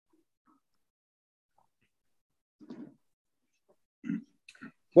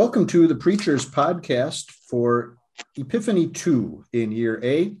Welcome to the Preacher's Podcast for Epiphany 2 in Year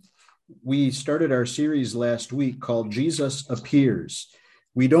A. We started our series last week called Jesus Appears.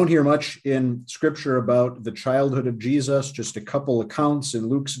 We don't hear much in Scripture about the childhood of Jesus, just a couple accounts in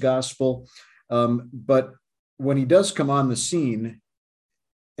Luke's Gospel. But when he does come on the scene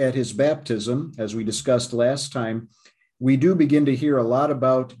at his baptism, as we discussed last time, we do begin to hear a lot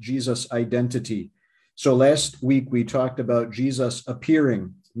about Jesus' identity. So last week we talked about Jesus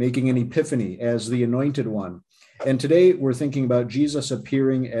appearing, making an epiphany as the Anointed One. And today we're thinking about Jesus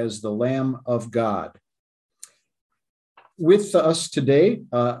appearing as the Lamb of God. With us today,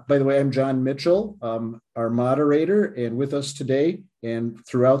 by the way, I'm John Mitchell, our moderator, and with us today and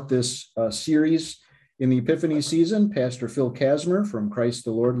throughout this series in the Epiphany season, Pastor Phil Kasmer from Christ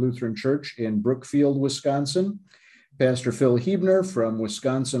the Lord Lutheran Church in Brookfield, Wisconsin, Pastor Phil Huebner from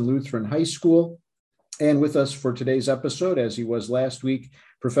Wisconsin Lutheran High School, and with us for today's episode, as he was last week,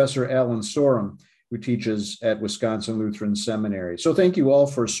 Professor Alan Sorum, who teaches at Wisconsin Lutheran Seminary. So thank you all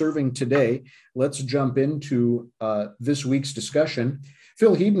for serving today. Let's jump into this week's discussion.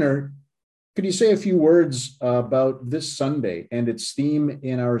 Phil Huebner, could you say a few words about this Sunday and its theme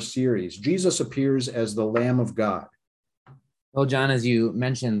in our series? Jesus appears as the Lamb of God. Well, John, as you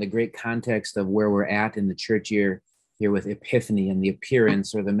mentioned, the great context of where we're at in the church year here with Epiphany and the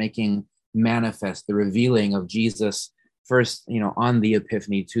appearance or the making manifest, the revealing of Jesus first, on the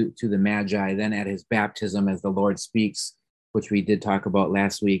Epiphany to the Magi, then at his baptism as the Lord speaks, which we did talk about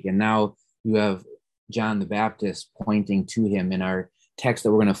last week. And now you have John the Baptist pointing to him in our text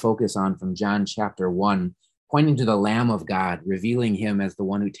that we're going to focus on from John chapter 1, pointing to the Lamb of God, revealing him as the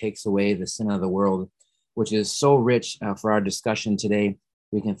one who takes away the sin of the world, which is so rich for our discussion today.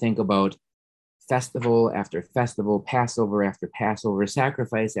 We can think about festival after festival, Passover after Passover,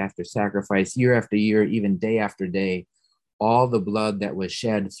 sacrifice after sacrifice, year after year, even day after day, all the blood that was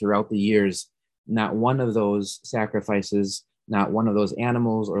shed throughout the years. Not one of those sacrifices, not one of those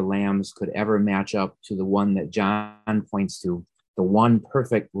animals or lambs could ever match up to the one that John points to, the one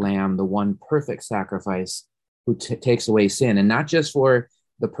perfect lamb, the one perfect sacrifice who takes away sin. And not just for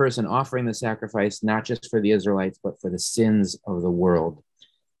the person offering the sacrifice, not just for the Israelites, but for the sins of the world.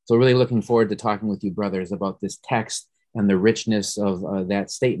 So really looking forward to talking with you, brothers, about this text and the richness of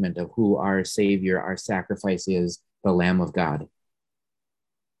that statement of who our Savior, our sacrifice is, the Lamb of God.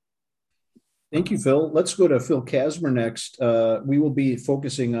 Thank you, Phil. Let's go to Phil Kasmer next. We will be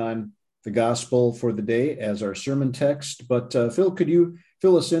focusing on the gospel for the day as our sermon text. But Phil, could you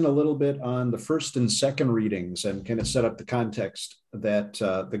fill us in a little bit on the first and second readings and kind of set up the context that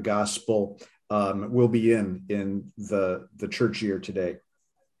the gospel will be in the church year today?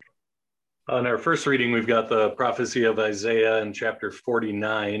 On our first reading, we've got the prophecy of Isaiah in chapter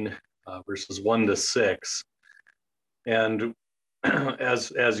 49, verses 1 to 6. And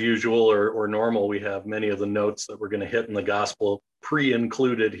as usual or normal, we have many of the notes that we're going to hit in the gospel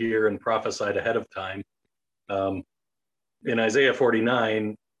pre-included here and prophesied ahead of time. In Isaiah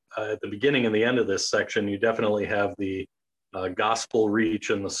 49, at the beginning and the end of this section, you definitely have the gospel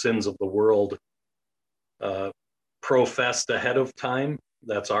reach and the sins of the world professed ahead of time.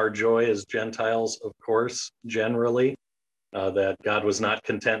 That's our joy as Gentiles, of course, generally, that God was not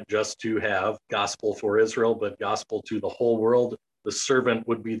content just to have gospel for Israel, but gospel to the whole world. The servant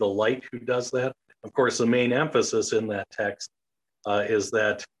would be the light who does that. Of course, the main emphasis in that text is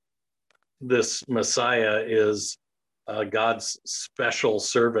that this Messiah is God's special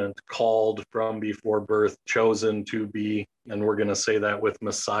servant, called from before birth, chosen to be, and we're going to say that with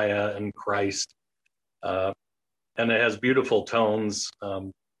Messiah and Christ. And it has beautiful tones.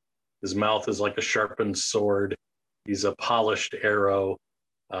 His mouth is like a sharpened sword. He's a polished arrow.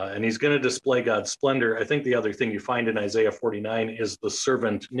 And he's going to display God's splendor. I think the other thing you find in Isaiah 49 is the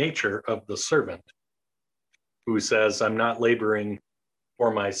servant nature of the servant, who says, I'm not laboring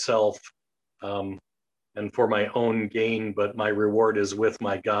for myself and for my own gain, but my reward is with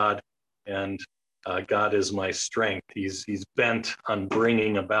my God, and God is my strength. He's bent on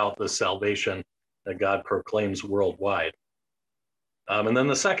bringing about the salvation that God proclaims worldwide. And then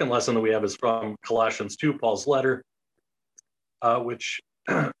the second lesson that we have is from Colossians 2, Paul's letter, which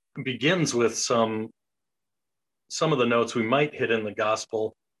begins with some of the notes we might hit in the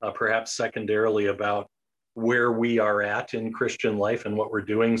gospel, perhaps secondarily about where we are at in Christian life and what we're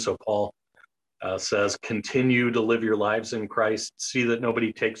doing. So Paul says, continue to live your lives in Christ. See that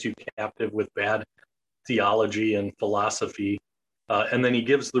nobody takes you captive with bad theology and philosophy. And then he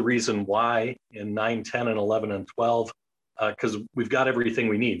gives the reason why in 9, 10, and 11, and 12, because we've got everything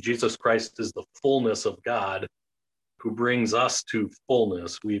we need. Jesus Christ is the fullness of God who brings us to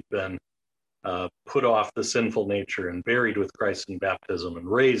fullness. We've been put off the sinful nature and buried with Christ in baptism and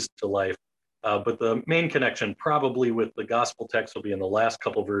raised to life. But the main connection probably with the gospel text will be in the last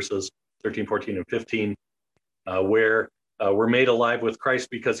couple verses, 13, 14, and 15, where we're made alive with Christ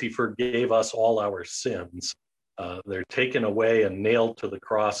because he forgave us all our sins. They're taken away and nailed to the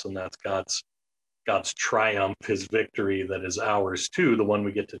cross, and that's God's triumph, his victory that is ours too, the one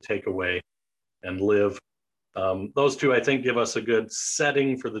we get to take away and live. Those two, I think, give us a good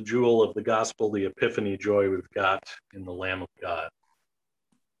setting for the jewel of the gospel, the epiphany joy we've got in the Lamb of God.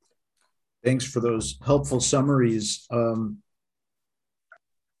 Thanks for those helpful summaries.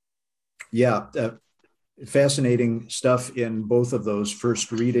 Fascinating stuff in both of those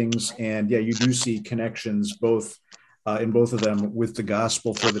first readings. And yeah, you do see connections in both of them with the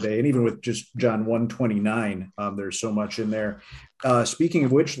gospel for the day, and even with just John 1:29. There's so much in there. Speaking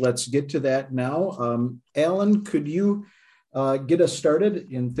of which, let's get to that now. Alan, could you get us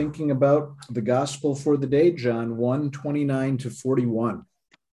started in thinking about the gospel for the day, John 1:29 to 41?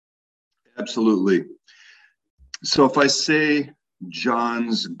 Absolutely. So if I say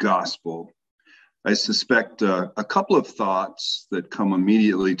John's gospel, I suspect a couple of thoughts that come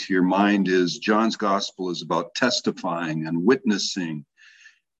immediately to your mind is John's gospel is about testifying and witnessing.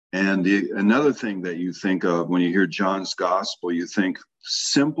 And another thing that you think of when you hear John's gospel, you think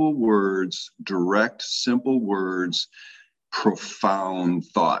simple words, direct, simple words, profound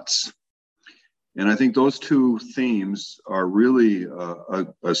thoughts. And I think those two themes are really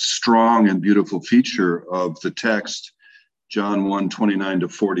a strong and beautiful feature of the text, John 1:29 to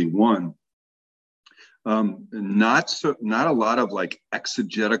 41. Not a lot of like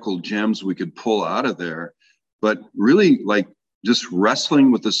exegetical gems we could pull out of there, but really like just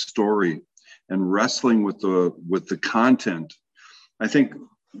wrestling with the story and wrestling with the content. I think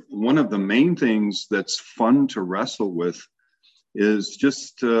one of the main things that's fun to wrestle with is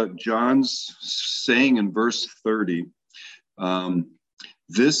just John's saying in verse 30,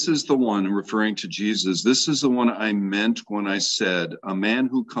 this is the one, referring to Jesus, this is the one I meant when I said, a man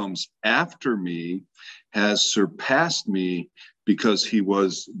who comes after me has surpassed me because he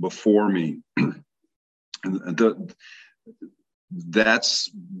was before me. That's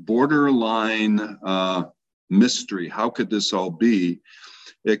borderline mystery. How could this all be?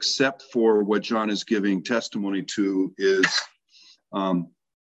 Except for what John is giving testimony to is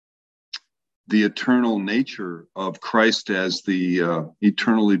the eternal nature of Christ as the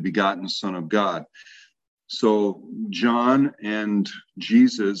eternally begotten Son of God. So John and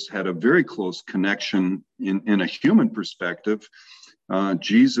Jesus had a very close connection in a human perspective.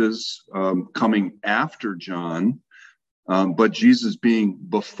 Jesus coming after John, but Jesus being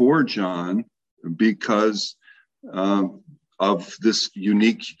before John because of this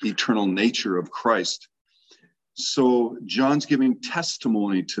unique eternal nature of Christ. So John's giving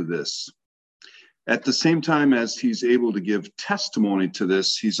testimony to this. At the same time as he's able to give testimony to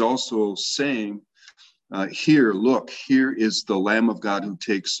this, he's also saying, here, look, here is the Lamb of God who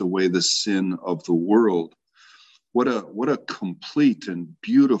takes away the sin of the world. What a complete and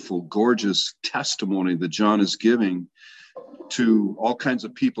beautiful, gorgeous testimony that John is giving to all kinds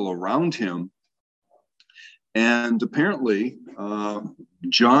of people around him. And apparently,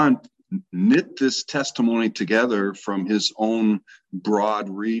 John knit this testimony together from his own broad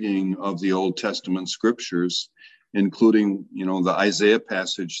reading of the Old Testament scriptures, including, the Isaiah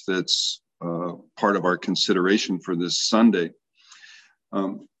passage that's part of our consideration for this Sunday.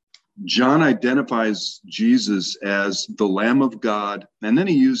 John identifies Jesus as the Lamb of God, and then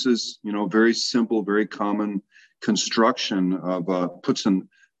he uses, very simple, very common construction of puts an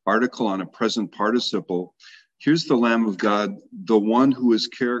article on a present participle. Here's the Lamb of God, the one who is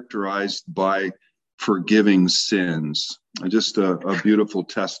characterized by forgiving sins. Just a beautiful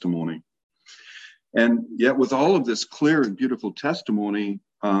testimony. And yet with all of this clear and beautiful testimony,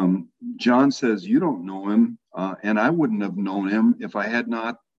 John says, you don't know him, and I wouldn't have known him if I had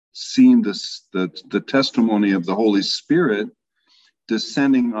not seen the testimony of the Holy Spirit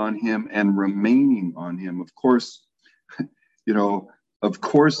descending on him and remaining on him. Of course,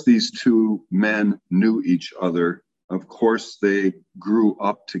 these two men knew each other. Of course, they grew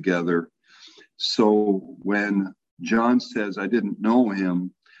up together. So when John says, I didn't know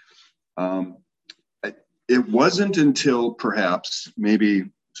him, it wasn't until perhaps maybe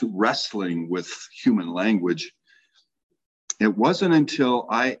wrestling with human language, it wasn't until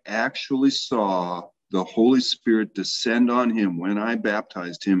I actually saw the Holy Spirit descend on him when I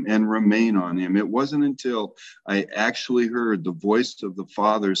baptized him and remain on him. It wasn't until I actually heard the voice of the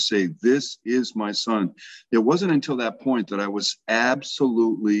Father say, this is my Son. It wasn't until that point that I was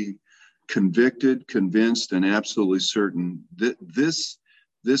absolutely convicted, convinced, and absolutely certain that this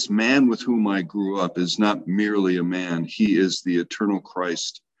this man with whom I grew up is not merely a man. He is the eternal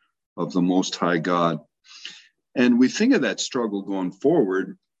Christ of the Most High God. And we think of that struggle going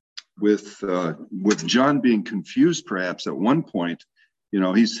forward with John being confused, perhaps at one point.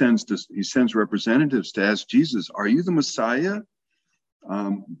 He sends representatives to ask Jesus, "Are you the Messiah?"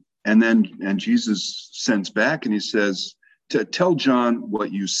 And Jesus sends back and he says, "Tell John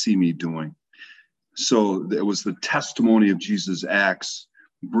what you see me doing." So it was the testimony of Jesus' acts,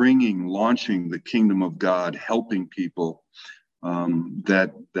 launching the kingdom of God, helping people.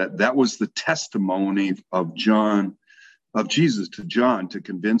 That was the testimony of Jesus to John, to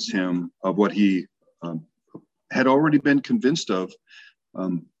convince him of what he had already been convinced of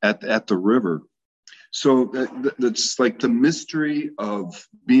at the river. So that's like the mystery of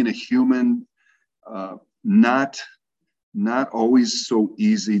being a human, not always so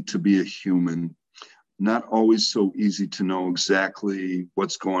easy to be a human, not always so easy to know exactly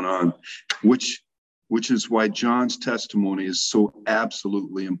what's going on, which is why John's testimony is so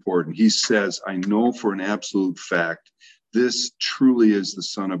absolutely important. He says, "I know for an absolute fact, this truly is the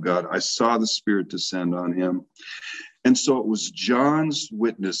Son of God. I saw the Spirit descend on him." And so it was John's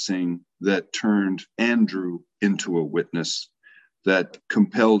witnessing that turned Andrew into a witness, that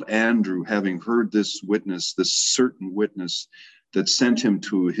compelled Andrew, having heard this witness, this certain witness, that sent him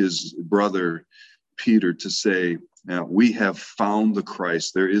to his brother Peter to say, "We have found the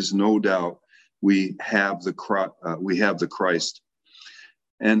Christ. There is no doubt we have the Christ."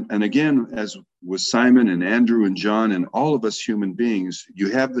 And again, as with Simon and Andrew and John and all of us human beings, you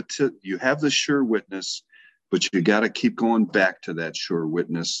have the sure witness, but you got to keep going back to that sure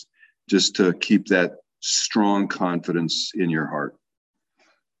witness just to keep that strong confidence in your heart.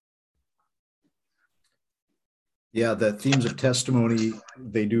 Yeah, the themes of testimony,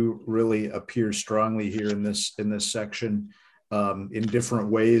 they do really appear strongly here in this section, in different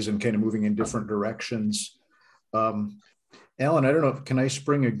ways and kind of moving in different directions. Alan, I don't know, can I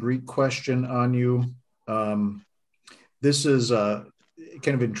spring a Greek question on you? This is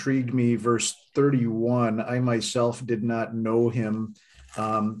kind of intrigued me, verse 31. "I myself did not know him."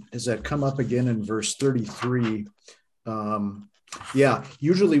 Has that come up again in verse 33? Yeah,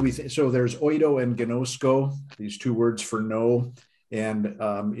 usually so there's oido and gnosko, these two words for know. And,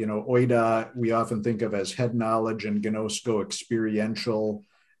 oida, we often think of as head knowledge, and gnosko, experiential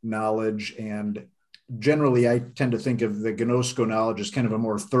knowledge. And generally, I tend to think of the gnosko knowledge as kind of a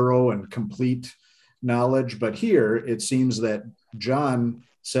more thorough and complete knowledge. But here it seems that John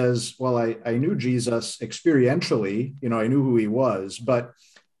says, well, I knew Jesus experientially, I knew who he was, but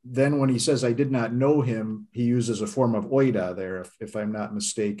then when he says, "I did not know him," he uses a form of oida there, if I'm not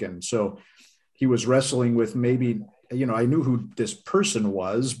mistaken. So he was wrestling with maybe, I knew who this person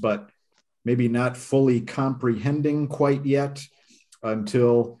was, but maybe not fully comprehending quite yet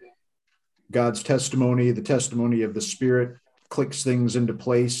until God's testimony, the testimony of the Spirit, clicks things into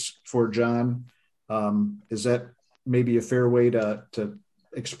place for John. Is that maybe a fair way to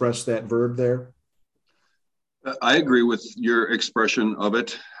express that verb there? I agree with your expression of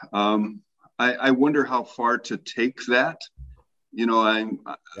it. I wonder how far to take that.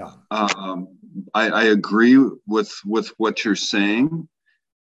 I agree with what you're saying.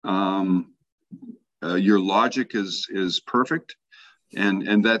 Your logic is perfect.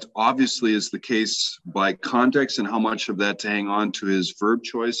 And that obviously is the case by context, and how much of that to hang on to his verb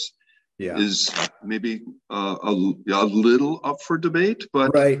choice is maybe a little up for debate,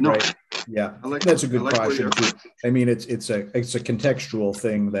 but right. Yeah, that's a good caution too. I mean, it's a contextual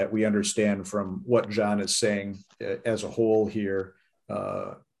thing that we understand from what John is saying as a whole here,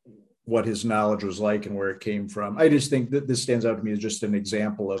 what his knowledge was like and where it came from. I just think that this stands out to me as just an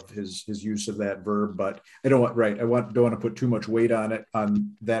example of his use of that verb, but I don't want to put too much weight on it,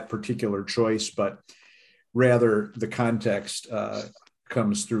 on that particular choice, but rather the context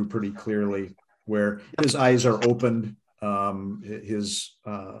comes through pretty clearly, where his eyes are opened,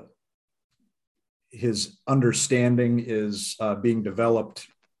 his understanding is being developed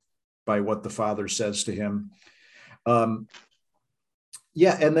by what the Father says to him. And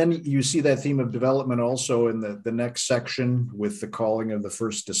then you see that theme of development also in the next section with the calling of the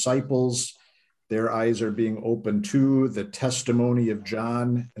first disciples. Their eyes are being opened to the testimony of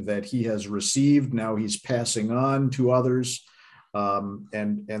John that he has received. Now he's passing on to others.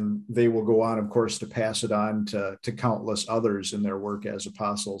 And they will go on, of course, to pass it on to countless others in their work as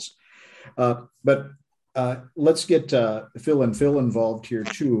apostles. But let's get Phil involved here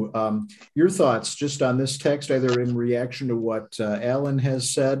too. Your thoughts just on this text, either in reaction to what Alan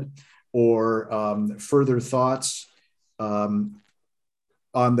has said, or further thoughts on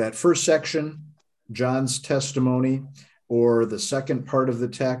that first section, John's testimony, or the second part of the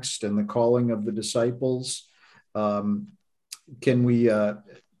text and the calling of the disciples? Can we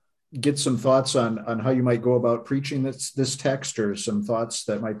get some thoughts on how you might go about preaching this text, or some thoughts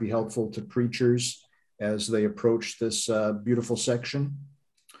that might be helpful to preachers as they approach this beautiful section?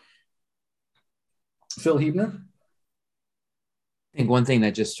 Phil Huebner? I think one thing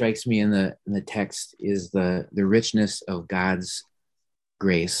that just strikes me in the text is the richness of God's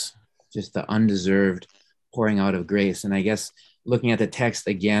grace, just the undeserved pouring out of grace. And I guess looking at the text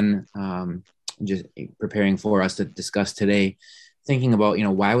again, just preparing for us to discuss today, thinking about,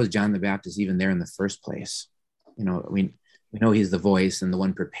 why was John the Baptist even there in the first place? We know he's the voice and the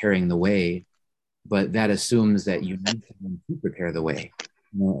one preparing the way, but that assumes that you need someone to prepare the way.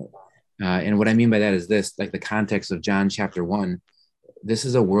 And what I mean by that is this, like the context of John chapter 1, this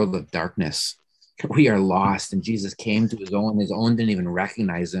is a world of darkness. We are lost, and Jesus came to his own didn't even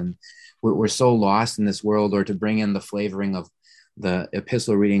recognize him. We're so lost in this world. Or to bring in the flavoring of the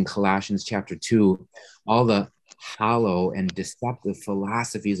epistle reading, Colossians chapter 2, all the hollow and deceptive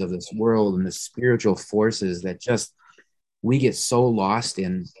philosophies of this world and the spiritual forces that just we get so lost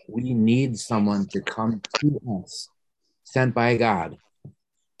in. We need someone to come to us, sent by God,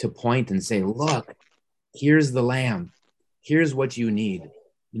 to point and say, look, here's the Lamb. Here's what you need.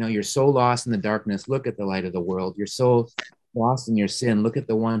 You're so lost in the darkness. Look at the light of the world. You're so lost in your sin. Look at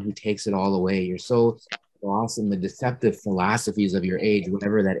the one who takes it all away. You're so lost in the deceptive philosophies of your age,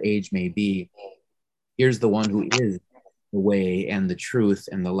 whatever that age may be. Here's the one who is the way and the truth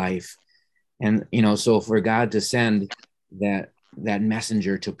and the life. And, so for God to send that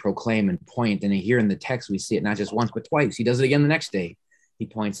messenger to proclaim and point, and here in the text, we see it not just once, but twice. He does it again the next day. He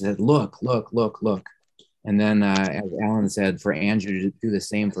points and says, look, look, look, look. And then, as Alan said, for Andrew to do the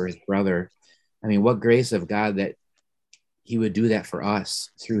same for his brother. I mean, what grace of God that he would do that for us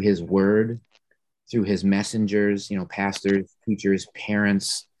through his word, through his messengers, pastors, teachers,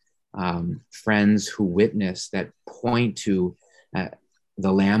 parents, friends who witness, that point to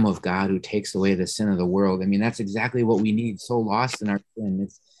the Lamb of God who takes away the sin of the world. I mean, that's exactly what we need. So lost in our sin.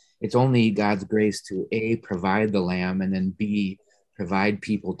 It's only God's grace to A, provide the Lamb, and then B, provide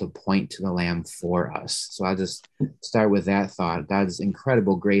people to point to the Lamb for us. So I'll just start with that thought. God's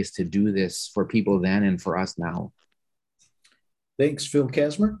incredible grace to do this for people then and for us now. Thanks, Phil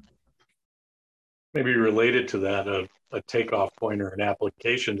Kasmer. Maybe related to that, a takeoff point or an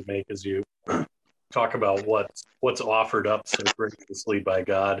application to make as you talk about what's offered up so graciously by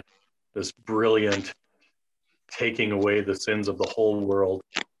God, this brilliant taking away the sins of the whole world,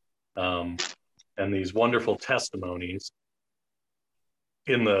 and these wonderful testimonies.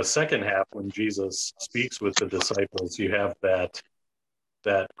 In the second half, when Jesus speaks with the disciples, you have that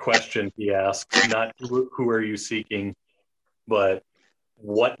question he asks, not who are you seeking, but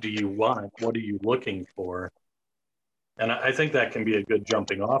what do you want? What are you looking for? And I think that can be a good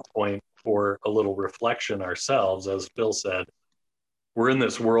jumping off point for a little reflection ourselves. As Phil said, we're in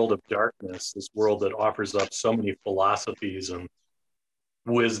this world of darkness, this world that offers up so many philosophies and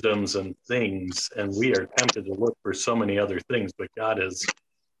wisdoms and things, and we are tempted to look for so many other things, but God has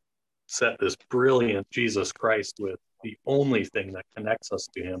set this brilliant Jesus Christ with the only thing that connects us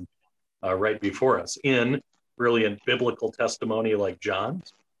to him right before us, in brilliant biblical testimony like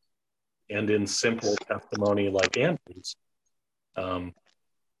John's, and in simple testimony like Andrew's.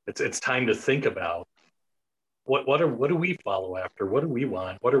 It's time to think about what do we follow after? What do we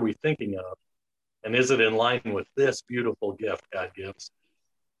want? What are we thinking of? And is it in line with this beautiful gift God gives?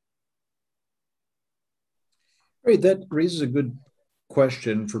 Great. That raises a good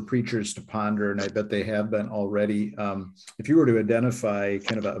question for preachers to ponder, and I bet they have been already. If you were to identify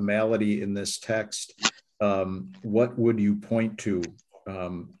kind of a malady in this text, what would you point to?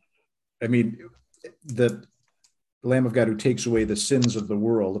 I mean, the Lamb of God who takes away the sins of the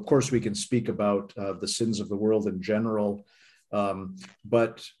world. Of course, we can speak about the sins of the world in general,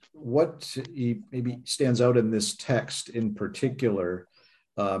 but what maybe stands out in this text in particular,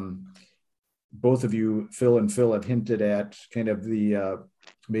 both of you, Phil and Phil, have hinted at kind of the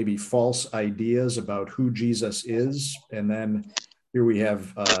maybe false ideas about who Jesus is. And then here we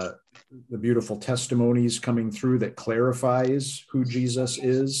have the beautiful testimonies coming through that clarifies who Jesus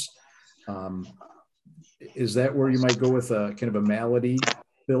is. Is that where you might go with a kind of a malady,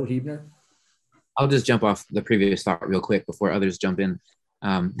 Phil Huebner? I'll just jump off the previous thought real quick before others jump in.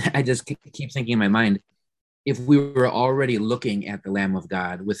 I just keep thinking in my mind, if we were already looking at the Lamb of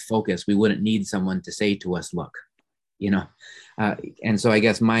God with focus, we wouldn't need someone to say to us, look, and so I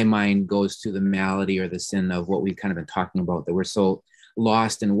guess my mind goes to the malady or the sin of what we've kind of been talking about, that we're so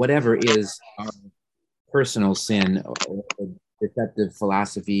lost in whatever is our personal sin or deceptive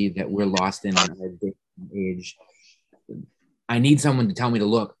philosophy that we're lost in our day and age. I need someone to tell me to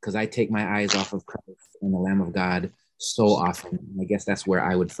look, because I take my eyes off of Christ and the Lamb of God so often. I guess that's where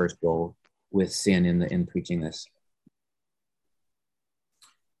I would first go with sin in preaching this.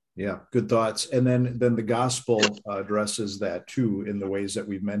 Yeah, good thoughts. And then the gospel addresses that too in the ways that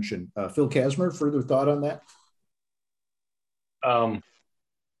we've mentioned. Phil Kasmer, further thought on that? I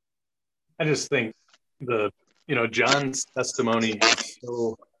just think John's testimony is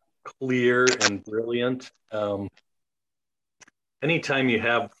so clear and brilliant. Anytime you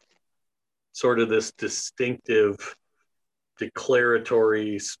have sort of this distinctive,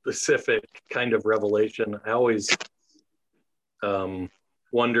 declaratory, specific kind of revelation, I always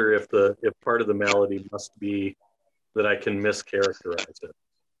wonder if part of the malady must be that I can mischaracterize it.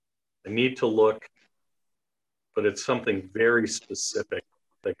 I need to look, but it's something very specific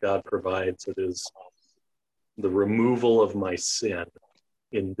that God provides. It is the removal of my sin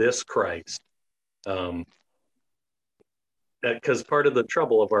in this Christ. Because part of the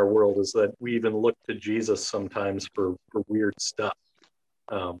trouble of our world is that we even look to Jesus sometimes for weird stuff.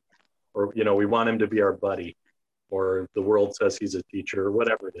 Or, we want him to be our buddy, or the world says he's a teacher, or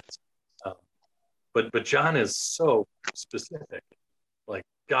whatever it is. But John is so specific. Like,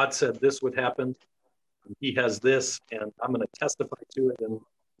 God said this would happen. He has this, and I'm going to testify to it. And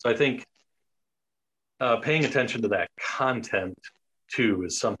so I think paying attention to that content, too,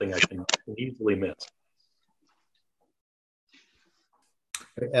 is something I can easily miss.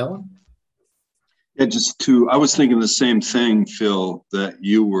 Alan? Yeah, I was thinking the same thing, Phil, that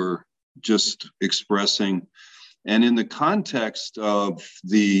you were just expressing. And in the context of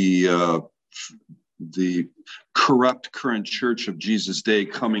the corrupt current church of Jesus' day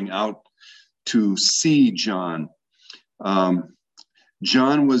coming out to see John,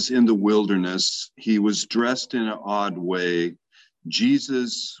 John was in the wilderness. He was dressed in an odd way.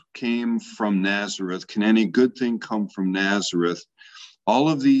 Jesus came from Nazareth. Can any good thing come from Nazareth? All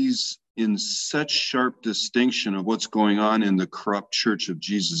of these in such sharp distinction of what's going on in the corrupt church of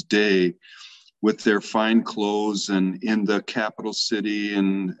Jesus' day, with their fine clothes and in the capital city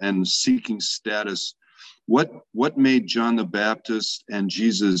and seeking status. What made John the Baptist and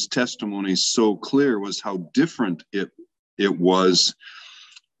Jesus' testimony so clear was how different it was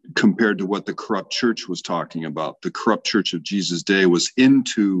compared to what the corrupt church was talking about. The corrupt church of Jesus' day was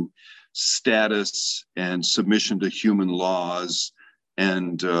into status and submission to human laws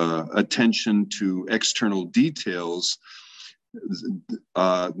and attention to external details.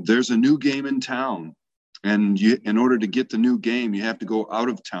 There's a new game in town, and in order to get the new game, you have to go out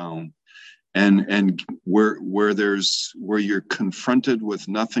of town, and where you're confronted with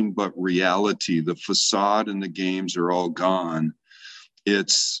nothing but reality. The facade and the games are all gone.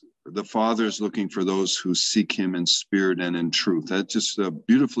 It's the Father's looking for those who seek him in spirit and in truth. That just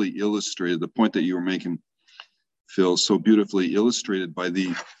beautifully illustrated the point that you were making, Phil, so beautifully illustrated by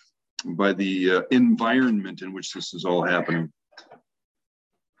the environment in which this is all happening.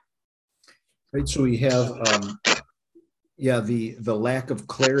 Right, so we have the lack of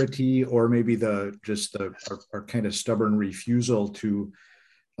clarity, or maybe our kind of stubborn refusal to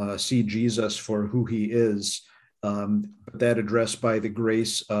see Jesus for who he is, but that addressed by the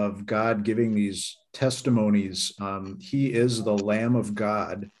grace of God giving these testimonies. He is the Lamb of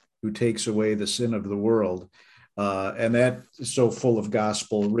God who takes away the sin of the world. And that is so full of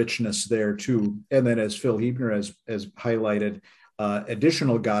gospel richness there too. And then, as Phil Hebner has highlighted,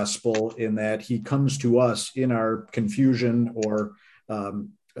 additional gospel in that he comes to us in our confusion or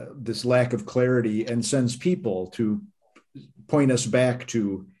this lack of clarity and sends people to point us back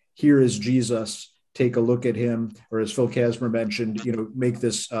to, here is Jesus, take a look at him, or as Phil Kasmer mentioned, make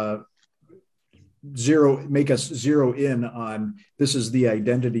us zero in on this is the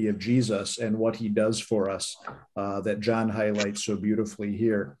identity of Jesus and what he does for us, that John highlights so beautifully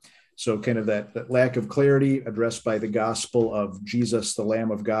here. So kind of that lack of clarity addressed by the gospel of Jesus, the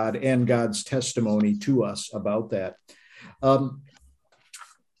Lamb of God, and God's testimony to us about that.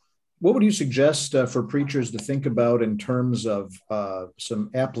 What would you suggest for preachers to think about in terms of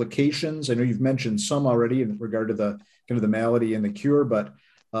some applications? I know you've mentioned some already in regard to the kind of the malady and the cure, but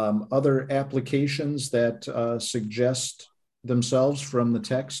other applications that suggest themselves from the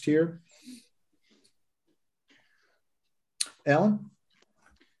text here? Alan?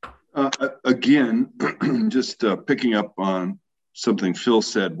 Again, just picking up on something Phil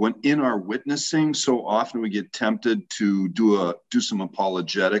said, when in our witnessing, so often we get tempted to do some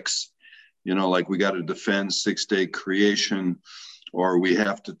apologetics, like we got to defend six-day creation, or we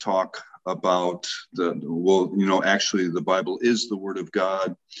have to talk about actually the Bible is the Word of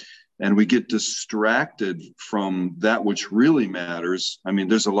God. And we get distracted from that which really matters. I mean,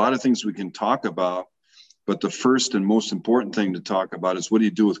 there's a lot of things we can talk about, But the first and most important thing to talk about is, what do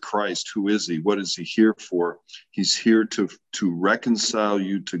you do with Christ? Who is he? What is he here for? He's here to reconcile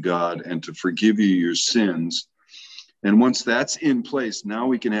you to God and to forgive you your sins. And once that's in place, now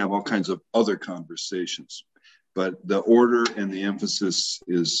we can have all kinds of other conversations. But the order and the emphasis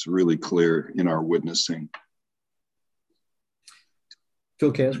is really clear in our witnessing.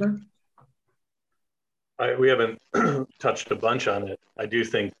 Phil Kasmer? We haven't touched a bunch on it. I do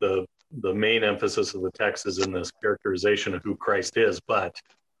think the main emphasis of the text is in this characterization of who Christ is, but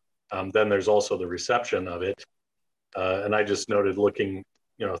then there's also the reception of it. And I just noted, looking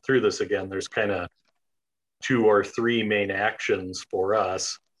through this again, there's kind of 2 or 3 main actions for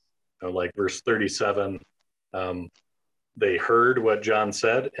us. Like verse 37, they heard what John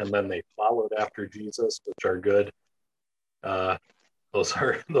said, and then they followed after Jesus, which are good. Those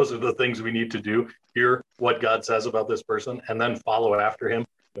are the things we need to do. Hear what God says about this person, and then follow after him,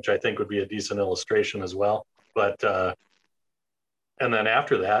 which I think would be a decent illustration as well. But and then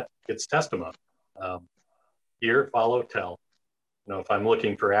after that, it's testimony. Hear, follow, tell. If I'm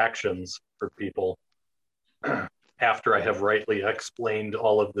looking for actions for people after I have rightly explained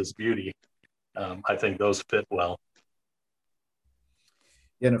all of this beauty, I think those fit well.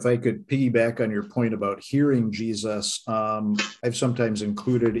 And if I could piggyback on your point about hearing Jesus, I've sometimes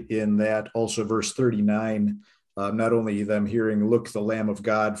included in that also verse 39, not only them hearing, "Look, the Lamb of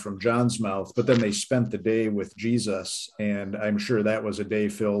God" from John's mouth, but then they spent the day with Jesus. And I'm sure that was a day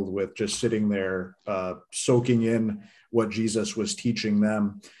filled with just sitting there, soaking in what Jesus was teaching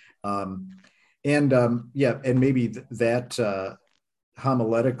them. And maybe that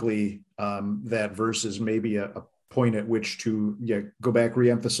homiletically, that verse is maybe a point at which to go back,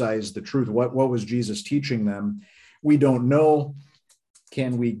 reemphasize the truth. What was Jesus teaching them? We don't know.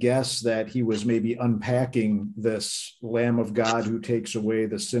 Can we guess that he was maybe unpacking this Lamb of God who takes away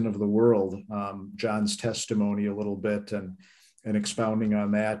the sin of the world, John's testimony a little bit, and expounding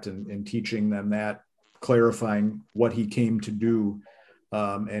on that and teaching them that, clarifying what he came to do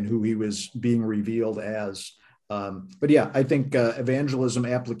and who he was being revealed as. But yeah, I think evangelism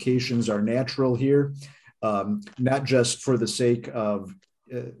applications are natural here. Not just for the sake of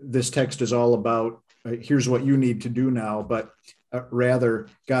this text is all about here's what you need to do now, but rather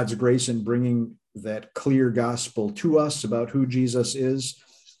God's grace in bringing that clear gospel to us about who Jesus is,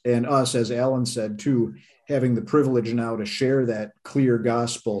 and us, as Alan said too, having the privilege now to share that clear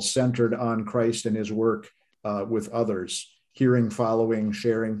gospel centered on Christ and his work with others, hearing, following,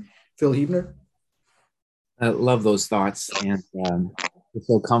 sharing. Phil Huebner? I love those thoughts, and it's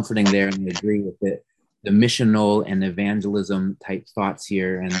so comforting there, and I agree with it. The missional and evangelism type thoughts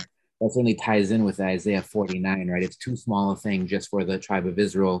here. And that certainly ties in with Isaiah 49, right? It's too small a thing just for the tribe of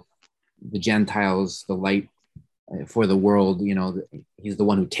Israel, the Gentiles, the light for the world. He's the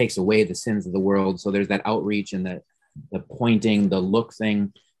one who takes away the sins of the world. So there's that outreach and the pointing, the look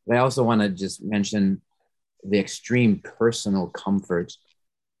thing. But I also want to just mention the extreme personal comfort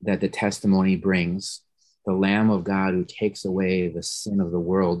that the testimony brings. The Lamb of God who takes away the sin of the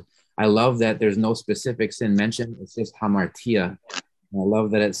world. I love that there's no specific sin mentioned. It's just hamartia. I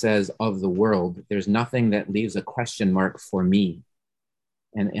love that it says of the world. There's nothing that leaves a question mark for me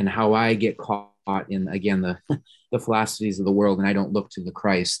and how I get caught in, again, the philosophies of the world, and I don't look to the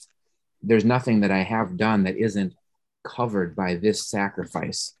Christ. There's nothing that I have done that isn't covered by this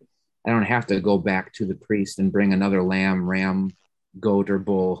sacrifice. I don't have to go back to the priest and bring another lamb, ram, goat, or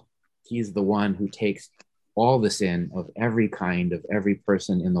bull. He's the one who takes all the sin of every kind, of every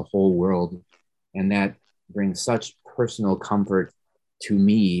person in the whole world. And that brings such personal comfort to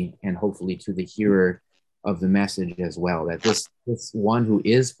me and hopefully to the hearer of the message as well, that this one who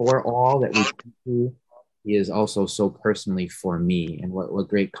is for all that we come to, he is also so personally for me. And what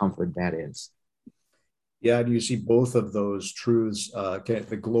great comfort that is. Yeah, and you see both of those truths,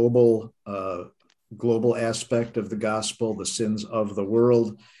 the global aspect of the gospel, the sins of the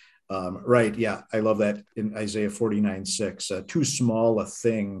world. Right. Yeah. I love that in Isaiah 49:6, too small a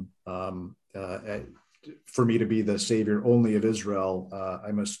thing for me to be the savior only of Israel.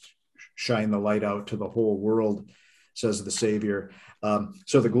 I must shine the light out to the whole world, says the Savior.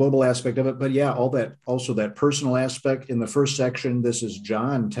 So the global aspect of it, but yeah, all that, also that personal aspect. In the first section, this is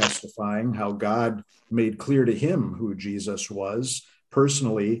John testifying how God made clear to him who Jesus was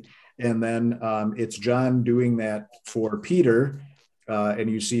personally. And then it's John doing that for Peter. And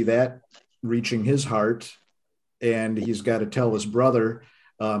you see that reaching his heart, and he's got to tell his brother.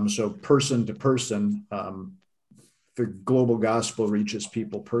 So person to person, the global gospel reaches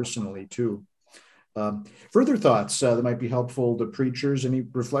people personally too. Further thoughts that might be helpful to preachers? Any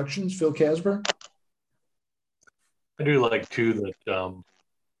reflections, Phil Kasmer? I do like too that,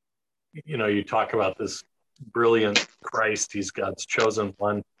 you talk about this brilliant Christ. He's God's chosen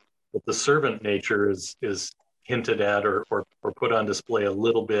one. But the servant nature is hinted at or put on display a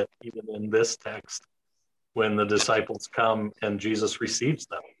little bit, even in this text, when the disciples come and Jesus receives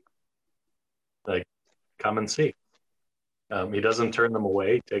them. Like, come and see. He doesn't turn them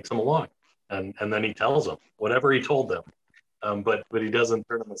away, he takes them along. And then he tells them whatever he told them. But he doesn't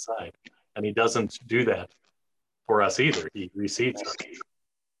turn them aside. And he doesn't do that for us either. He receives us.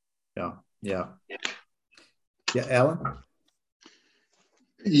 Yeah, Alan?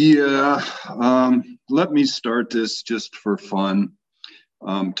 Yeah, let me start this just for fun,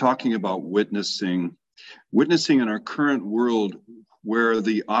 talking about witnessing. Witnessing in our current world, where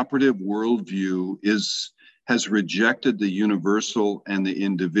the operative worldview has rejected the universal and the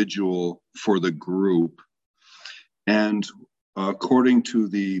individual for the group. And according to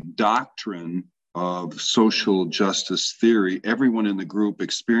the doctrine of social justice theory, everyone in the group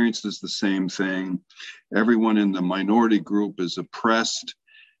experiences the same thing. Everyone in the minority group is oppressed.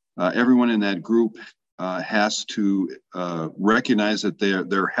 Everyone in that group has to recognize that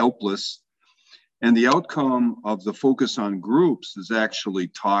they're helpless. And the outcome of the focus on groups is actually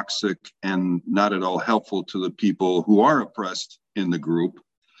toxic and not at all helpful to the people who are oppressed in the group.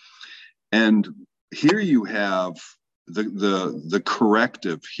 And here you have the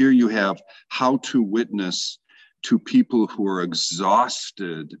corrective. Here you have how to witness to people who are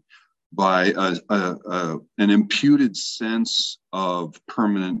exhausted by an imputed sense of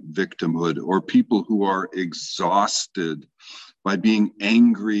permanent victimhood, or people who are exhausted by being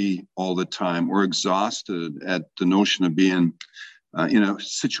angry all the time, or exhausted at the notion of being in a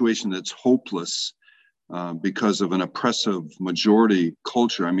situation that's hopeless because of an oppressive majority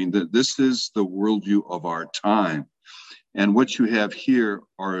culture. I mean, this is the worldview of our time. And what you have here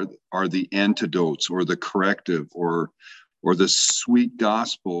are the antidotes, or the corrective, or the sweet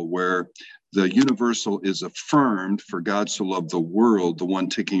gospel, where the universal is affirmed, for God so loved the world, the one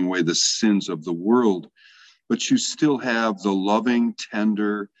taking away the sins of the world. But you still have the loving,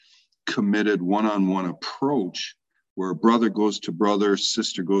 tender, committed one-on-one approach, where brother goes to brother,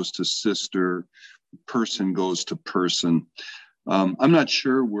 sister goes to sister, person goes to person. I'm not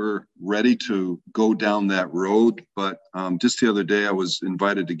sure we're ready to go down that road, but just the other day I was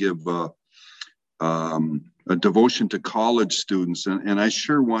invited to give a devotion to college students, and I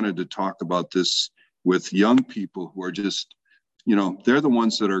sure wanted to talk about this with young people who are just, they're the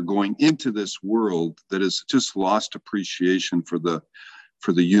ones that are going into this world that has just lost appreciation for the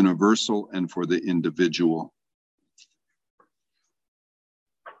universal and for the individual.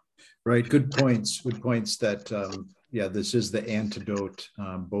 Right. Good points. Good points that, this is the antidote,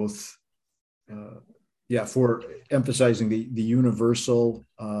 both, for emphasizing the universal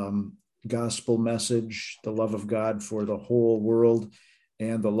gospel message, the love of God for the whole world,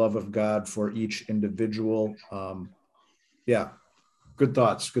 and the love of God for each individual. Good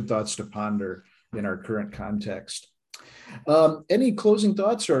thoughts to ponder in our current context. Any closing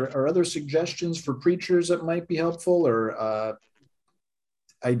thoughts or other suggestions for preachers that might be helpful, or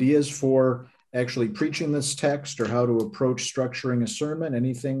ideas for actually preaching this text, or how to approach structuring a sermon,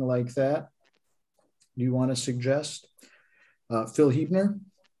 anything like that you want to suggest? Phil Huebner?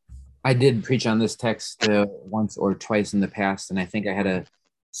 I did preach on this text once or twice in the past, and I think I had a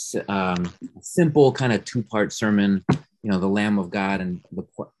simple kind of two-part sermon, the Lamb of God, and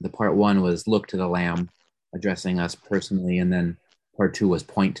the part one was look to the Lamb, addressing us personally, and then part two was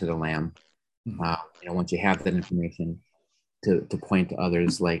point to the Lamb. Once you have that information, to point to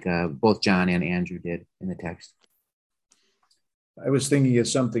others, like both John and Andrew did in the text. I was thinking of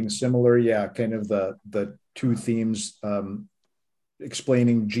something similar. Kind of the two themes,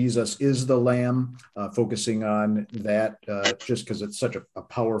 explaining Jesus is the Lamb, focusing on that, just because it's such a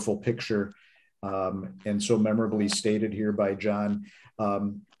powerful picture, and so memorably stated here by John.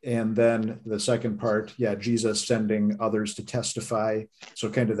 And then the second part, Jesus sending others to testify. So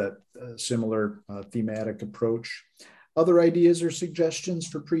kind of that similar thematic approach. Other ideas or suggestions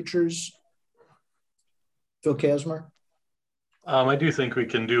for preachers? Phil Kasmer? I do think we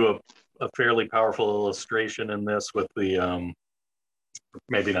can do a fairly powerful illustration in this with the,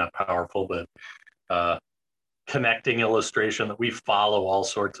 maybe not powerful, but connecting illustration that we follow all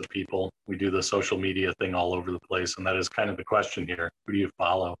sorts of people. We do the social media thing all over the place, and that is kind of the question here. Who do you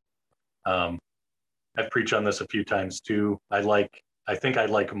follow? I've preached on this a few times too. I think I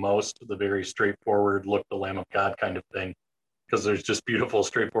like most the very straightforward, look the Lamb of God kind of thing, because there's just beautiful,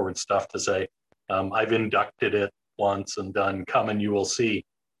 straightforward stuff to say. I've inducted it once and done come and you will see,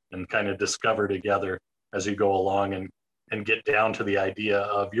 and kind of discover together as you go along and get down to the idea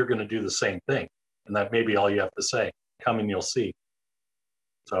of you're going to do the same thing. And that may be all you have to say. Come and you'll see.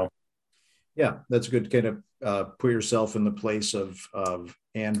 So. Yeah, that's good. Kind of put yourself in the place of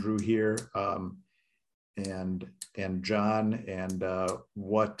Andrew here, and John, and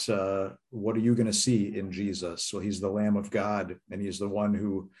what are you going to see in Jesus? So he's the Lamb of God, and he's the one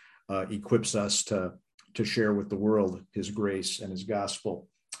who equips us to share with the world his grace and his gospel.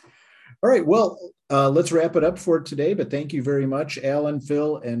 All right, well, let's wrap it up for today, but thank you very much, Alan,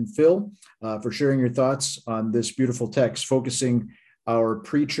 Phil, and Phil, for sharing your thoughts on this beautiful text, focusing our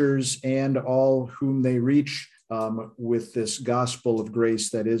preachers and all whom they reach with this gospel of grace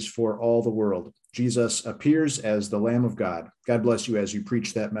that is for all the world. Jesus appears as the Lamb of God. God bless you as you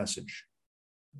preach that message.